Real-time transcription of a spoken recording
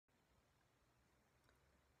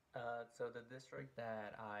So the district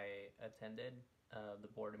that I attended, the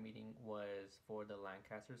board meeting was for the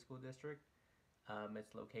Lancaster School District.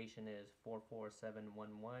 Its location is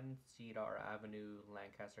 44711 Cedar Avenue,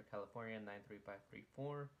 Lancaster, California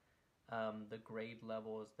 93534. The grade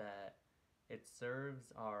levels that it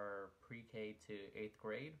serves are pre-K to 8th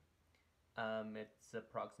grade. Its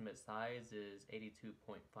approximate size is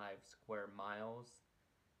 82.5 square miles.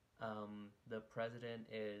 The president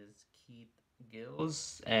is Keith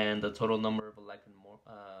Gills, and the total number of elected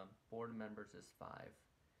board members is five.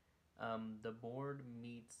 The board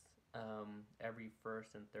meets every first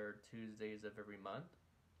and third Tuesdays of every month,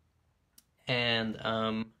 and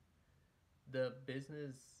the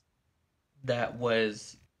business that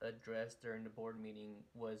was addressed during the board meeting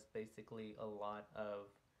was basically a lot of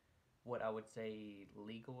what I would say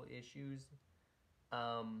legal issues,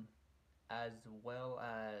 um, as well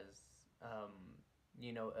as um,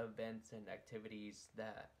 events and activities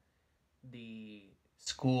that the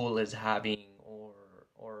school is having,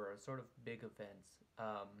 or sort of big events,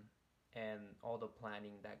 and all the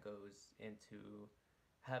planning that goes into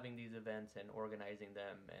having these events and organizing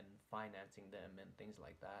them and financing them and things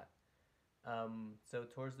like that. So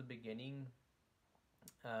towards the beginning,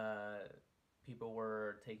 uh, people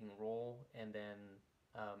were taking roll, and then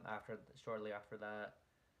shortly after that,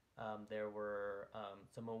 there were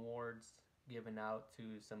some awards given out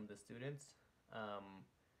to some of the students, um,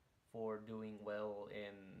 for doing well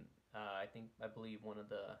in, I believe one of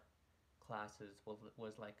the classes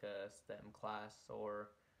was like a STEM class or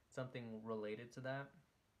something related to that,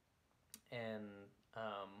 and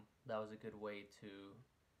that was a good way to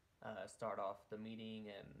start off the meeting.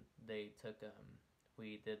 And they took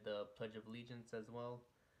we did the Pledge of Allegiance as well,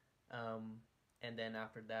 um, and then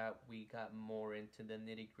after that we got more into the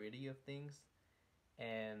nitty gritty of things.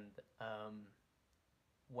 And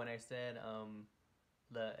when I said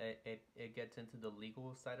it gets into the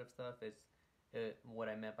legal side of stuff, what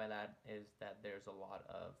I meant by that is that there's a lot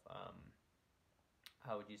of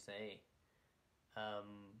how would you say,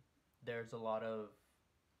 um, there's a lot of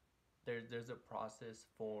there's a process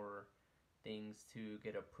for things to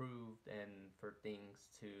get approved and for things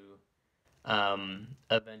to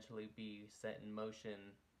eventually be set in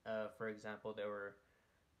motion. For example, there were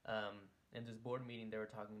in this board meeting they were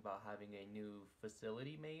talking about having a new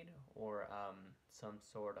facility made, or some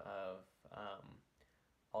sort of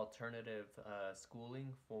alternative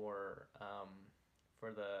schooling for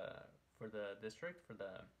the district,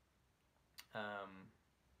 um,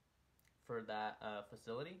 for that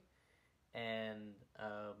facility. And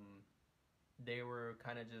they were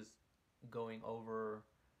kind of just going over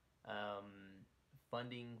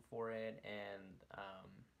funding for it, and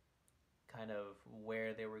kind of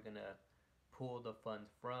where they were gonna pull the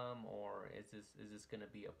funds from, or is this gonna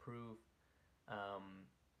be approved, um,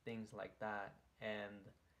 things like that. And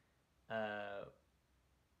uh,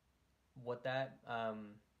 what that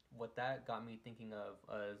got me thinking of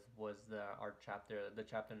was the chapter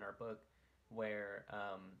in our book where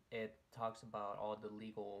it talks about all the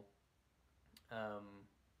legal, um,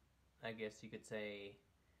 I guess you could say,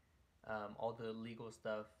 all the legal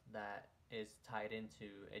stuff that is tied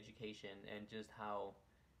into education, and just how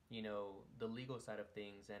the legal side of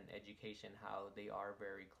things and education, how they are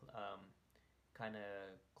very kind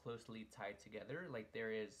of closely tied together. Like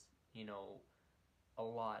there is, you know, a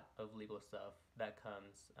lot of legal stuff that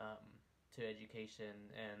comes to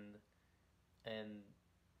education, and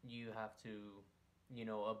you have to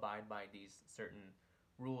abide by these certain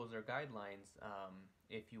rules or guidelines,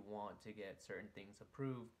 if you want to get certain things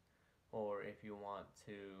approved, or if you want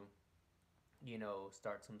to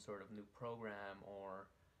start some sort of new program, or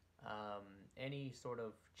any sort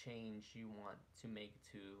of change you want to make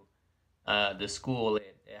to the school.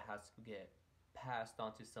 It has to get passed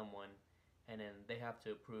on to someone, and then they have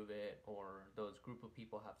to approve it, or those group of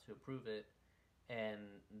people have to approve it, and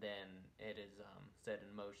then it is set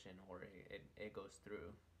in motion, or it goes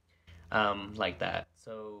through, like that.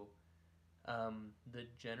 So the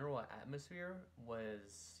general atmosphere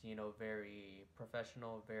was, very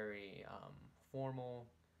professional, very formal.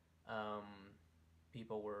 Um,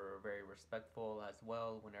 People were very respectful as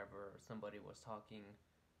well. Whenever somebody was talking,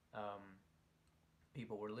 um,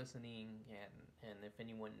 people were listening, and if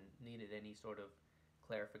anyone needed any sort of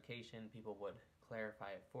clarification, people would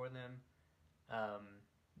clarify it for them. Um,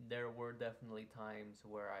 there were definitely times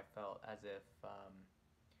where I felt as if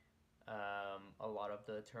a lot of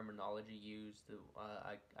the terminology used,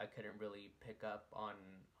 I couldn't really pick up on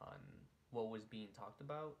what was being talked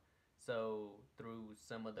about. So through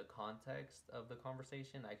some of the context of the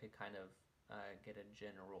conversation, I could kind of get a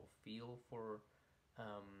general feel for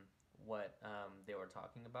what they were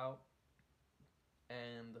talking about.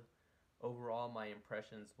 and overall my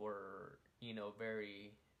impressions were,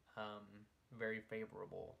 very, um, very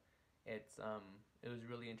favorable. It was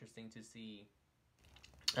really interesting to see,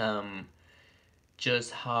 um,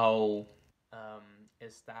 just how, um,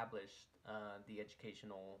 established, the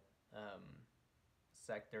educational, um,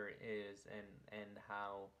 sector is, and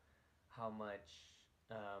how much,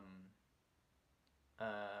 um,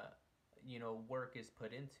 uh, work is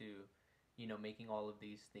put into, making all of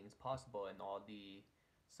these things possible, and all the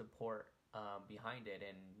support, behind it.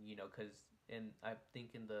 And because I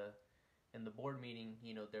think in the board meeting,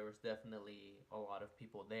 there was definitely a lot of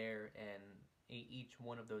people there, and each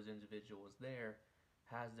one of those individuals there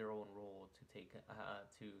has their own role to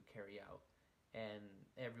carry out, and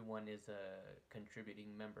everyone is a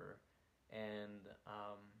contributing member. And,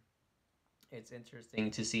 it's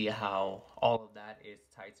interesting to see how all of that is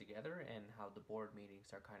tied together, and how the board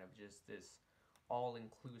meetings are kind of just this all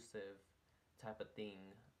inclusive type of thing,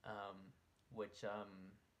 um, which,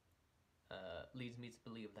 leads me to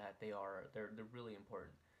believe that they're really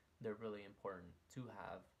important. They're really important to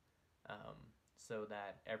have, um, so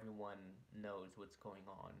that everyone knows what's going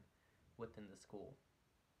on within the school.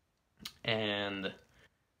 And